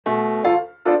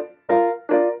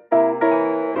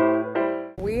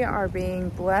We are being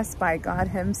blessed by God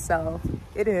himself.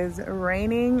 It is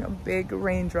raining big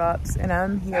raindrops and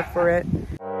I'm here for it.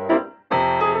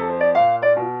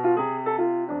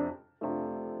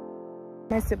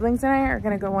 My siblings and I are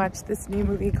gonna go watch this new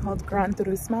movie called Gran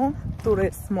Turismo.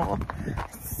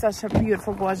 Such a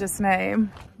beautiful, gorgeous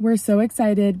name. We're so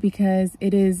excited because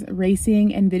it is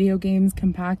racing and video games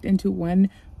compact into one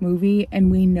movie,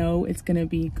 and we know it's gonna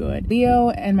be good.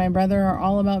 Leo and my brother are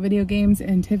all about video games,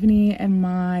 and Tiffany and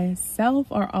myself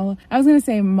are all, I was gonna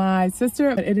say my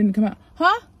sister, but it didn't come out.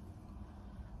 Huh?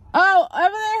 Oh, over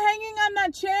there hanging on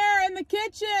that chair in the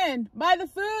kitchen by the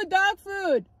food, dog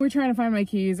food. We're trying to find my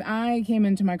keys. I came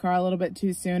into my car a little bit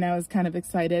too soon. I was kind of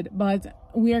excited, but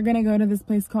we are gonna go to this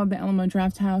place called the Alamo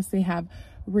Draft House. They have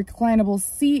reclinable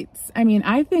seats. I mean,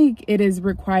 I think it is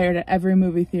required at every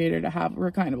movie theater to have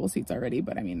reclinable seats already,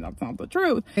 but I mean, that's not the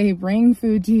truth. They bring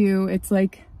food to you. It's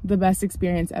like the best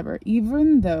experience ever.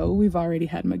 Even though we've already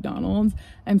had McDonald's,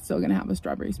 I'm still gonna have a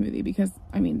strawberry smoothie because,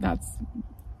 I mean, that's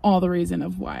all the reason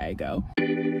of why I go.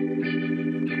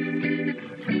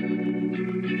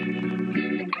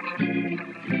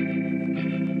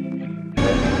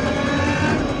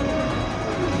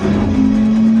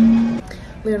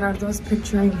 Leonardo's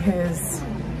picturing his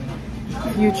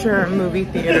future movie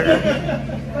theater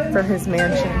for his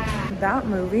mansion. That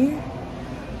movie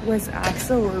was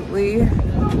absolutely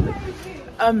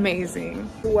amazing.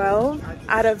 12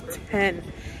 out of 10.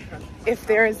 If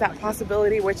there is that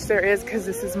possibility, which there is, because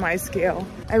this is my scale,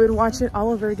 I would watch it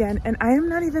all over again. And I am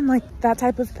not even like that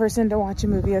type of person to watch a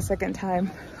movie a second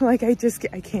time. Like I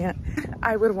can't.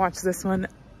 I would watch this one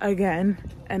again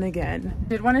and again. I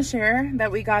did want to share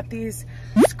that we got these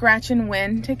scratch and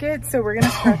win tickets. So we're going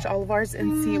to scratch all of ours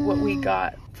and see what we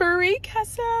got. Free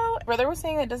queso. Brother was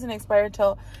saying it doesn't expire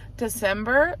till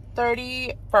December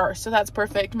 31st. So that's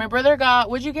perfect. My brother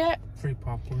got, what'd you get? Free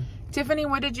popcorn. Tiffany,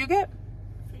 what did you get?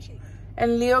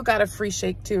 And Leo got a free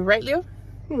shake too, right, Leo?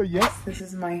 Oh, yes. This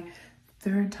is my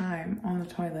third time on the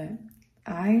toilet.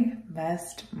 I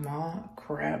messed my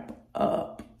crap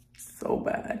up so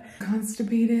bad.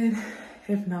 Constipated.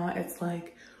 If not, it's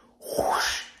like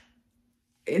whoosh.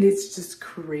 And it's just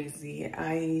crazy.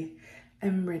 I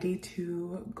am ready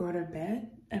to go to bed.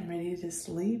 I'm ready to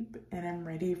sleep. And I'm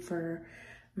ready for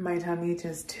my tummy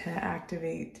just to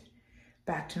activate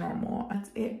back to normal.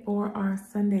 That's it for our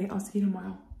Sunday. I'll see you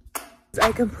tomorrow.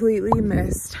 I completely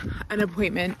missed an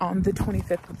appointment on the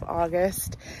 25th of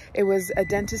August. It was a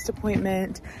dentist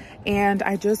appointment and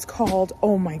I just called.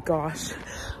 Oh my gosh.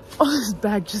 Oh, this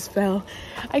bag just fell.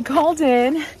 I called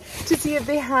in to see if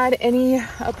they had any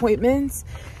appointments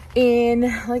in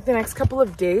like the next couple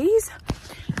of days.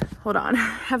 Hold on. I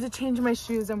have to change my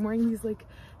shoes. I'm wearing these like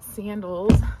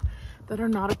sandals that are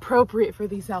not appropriate for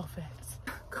these outfits.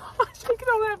 Gosh, I can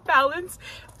all that balance.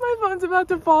 My phone's about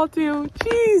to fall too.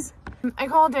 Jeez. I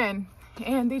called in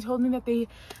and they told me that they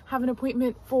have an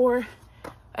appointment for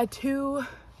a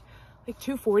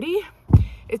 2:40.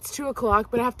 It's 2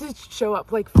 o'clock, but I have to show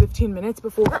up like 15 minutes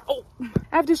before. Oh,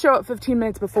 I have to show up 15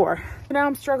 minutes before. Now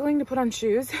I'm struggling to put on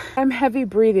shoes. I'm heavy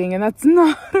breathing and that's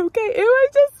not okay. Ew, I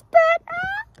just spit.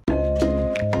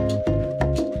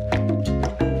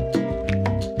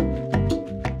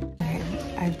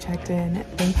 I've checked in.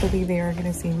 Thankfully, they are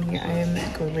gonna see me. I am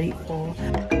grateful.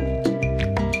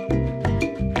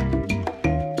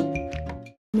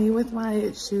 Me with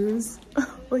my shoes,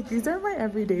 like these are my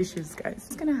everyday shoes, guys.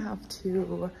 I'm gonna have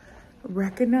to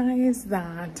recognize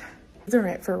that these are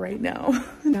it for right now.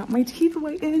 Got my teeth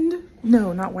whitened.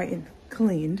 No, not whitened,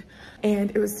 cleaned.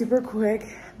 And it was super quick.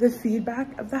 The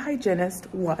feedback of the hygienist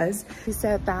was, she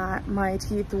said that my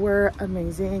teeth were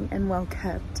amazing and well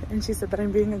kept. And she said that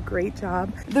I'm doing a great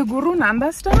job. The Guru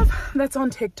Nanda stuff that's on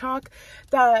TikTok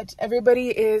that everybody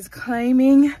is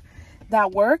claiming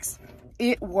that works,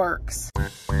 it works.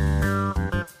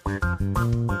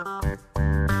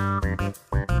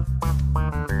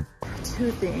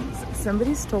 Two things.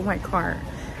 Somebody stole my car.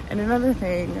 And another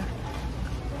thing,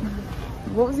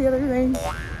 what was the other thing?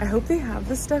 I hope they have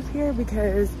this stuff here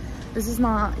because this is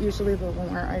not usually the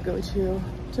Walmart I go to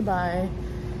buy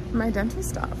my dental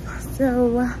stuff.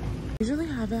 So I usually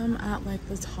have them at like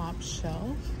the top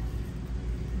shelf.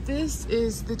 This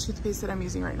is the toothpaste that I'm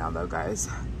using right now though, guys.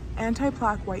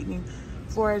 Anti-plaque whitening,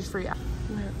 fluoride free.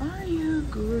 Where are you,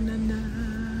 Guru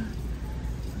Nanda?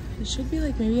 It should be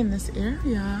like maybe in this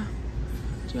area.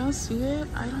 Do y'all see it?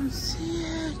 I don't see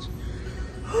it.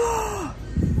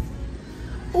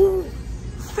 Oh,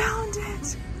 found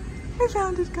it. I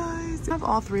found it, guys. I have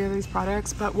all three of these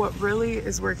products, but what really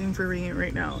is working for me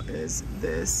right now is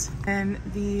this and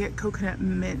the coconut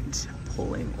mint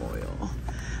pulling oil.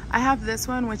 I have this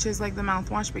one, which is like the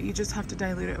mouthwash, but you just have to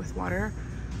dilute it with water.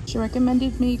 She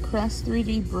recommended me Crest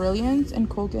 3D Brilliance and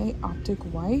Colgate Optic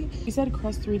White. She said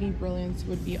Crest 3D Brilliance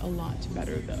would be a lot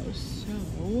better though.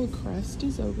 So Crest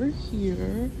is over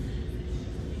here.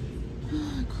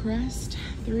 Crest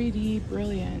 3D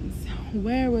Brilliance.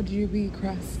 Where would you be,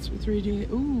 Crest 3D?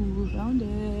 Ooh, found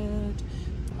it.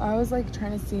 I was like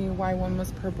trying to see why one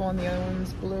was purple and the other one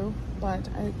was blue, but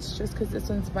it's just because this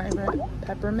one's Vibrant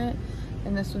Peppermint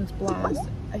and this one's Blast.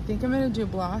 I think I'm gonna do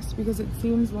Blast because it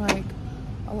seems like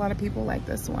a lot of people like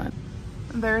this one.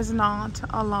 There's not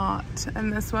a lot,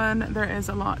 and this one there is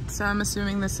a lot, so I'm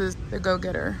assuming this is the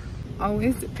go-getter.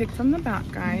 Always pick from the back,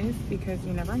 guys, because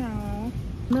you never know.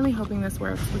 I'm really hoping this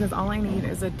works because all I need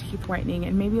is a teeth whitening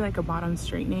and maybe like a bottom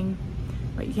straightening,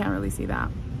 but you can't really see that.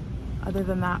 Other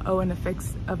than that, oh, and a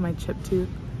fix of my chipped tooth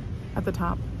at the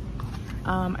top.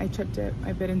 I chipped it,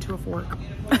 I bit into a fork.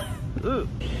 Ooh.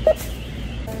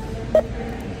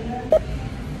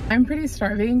 I'm pretty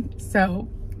starving, so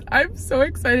I'm so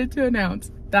excited to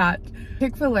announce that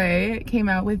Chick-Fil-A came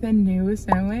out with a new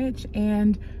sandwich,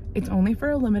 and it's only for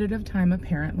a limited of time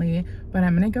apparently, but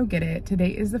I'm gonna go get it. Today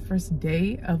is the first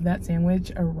day of that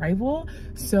sandwich arrival,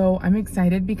 so I'm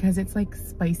excited because it's like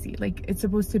spicy. Like it's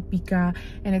supposed to pica,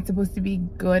 and it's supposed to be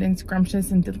good and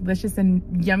scrumptious and delicious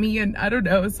and yummy, and I don't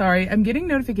know, sorry. I'm getting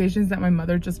notifications that my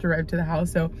mother just arrived to the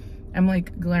house, so I'm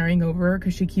like glaring over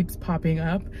because she keeps popping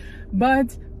up,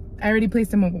 but I already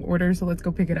placed a mobile order, so let's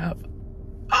go pick it up.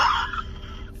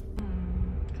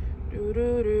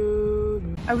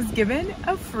 I was given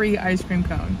a free ice cream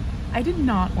cone. I did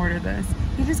not order this.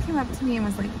 He just came up to me and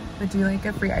was like, would you like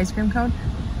a free ice cream cone?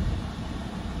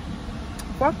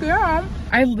 Fuck yeah.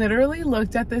 I literally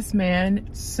looked at this man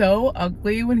so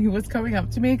ugly when he was coming up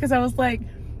to me because I was like,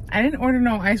 I didn't order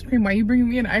no ice cream. Why are you bringing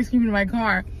me an ice cream in my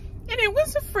car? And it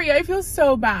was free. I feel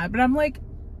so bad, but I'm like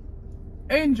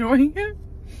enjoying it.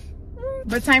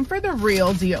 But time for the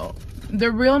real deal.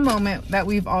 The real moment that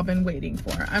we've all been waiting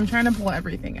for. I'm trying to pull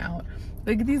everything out.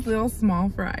 Look at these little small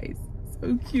fries.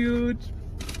 So cute.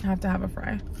 I have to have a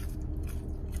fry.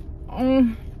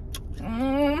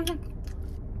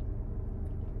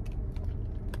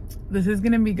 This is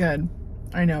gonna be good.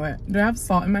 I know it. Do I have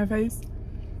salt in my face?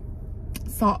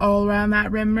 Salt all around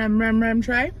that rim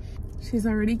tray. She's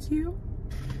already cute.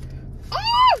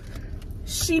 Oh!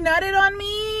 She nutted on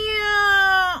me.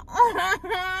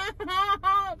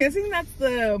 Guessing that's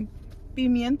the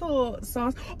pimiento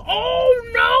sauce.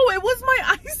 Oh no, it was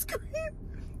my ice cream.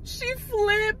 She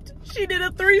flipped. She did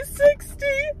a 360.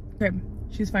 Okay,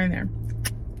 she's fine there.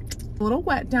 A little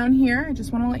wet down here. I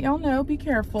just want to let y'all know, be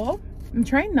careful. I'm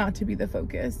trying not to be the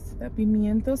focus. That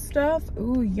pimiento stuff.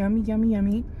 Ooh, yummy, yummy,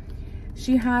 yummy.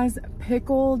 She has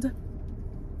pickled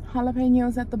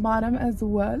jalapenos at the bottom as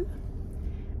well.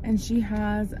 And she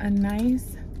has a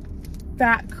nice,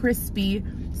 fat, crispy,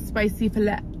 spicy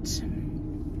fillet.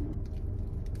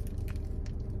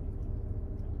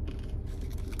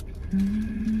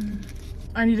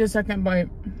 I need a second bite.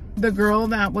 The girl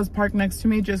that was parked next to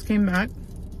me just came back.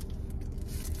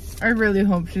 I really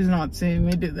hope she's not seeing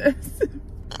me do this.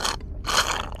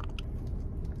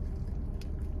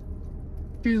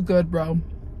 She's good, bro.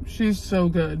 She's so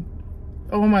good.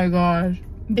 Oh my gosh.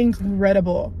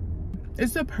 Incredible.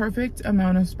 It's the perfect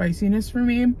amount of spiciness for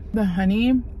me. The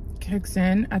honey kicks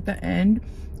in at the end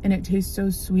and it tastes so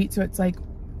sweet. So it's like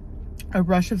a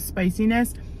rush of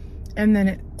spiciness and then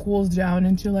it cools down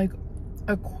into like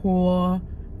a cool,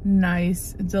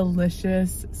 nice,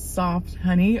 delicious, soft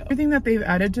honey. Everything that they've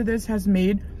added to this has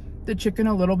made the chicken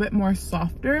a little bit more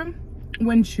softer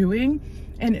when chewing,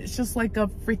 and it's just like a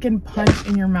freaking punch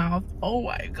in your mouth. Oh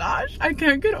my gosh, I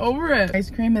can't get over it. Ice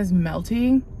cream is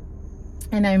melting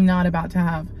and I'm not about to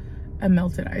have a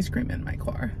melted ice cream in my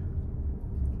car.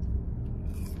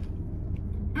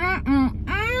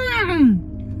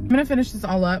 I'm gonna finish this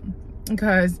all up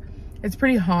because it's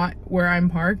pretty hot where I'm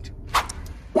parked.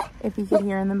 If you could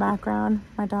hear in the background,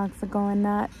 my dogs are going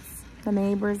nuts. The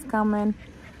neighbor's coming.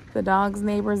 The dog's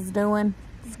neighbor's doing.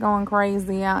 It's going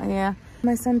crazy out here.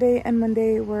 My Sunday and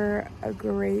Monday were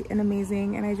great and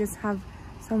amazing, and I just have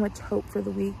so much hope for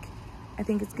the week. I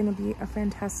think it's gonna be a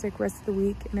fantastic rest of the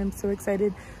week, and I'm so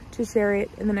excited to share it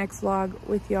in the next vlog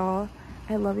with y'all.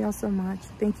 I love y'all so much.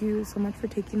 Thank you so much for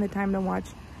taking the time to watch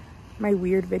my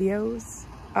weird videos.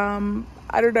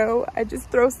 I don't know, I just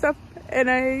throw stuff and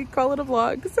I call it a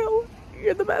vlog. So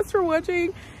you're the best for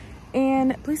watching,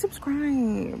 and please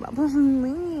subscribe,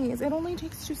 please. It only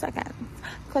takes 2 seconds.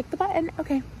 Click the button.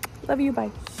 Okay, love you,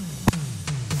 bye.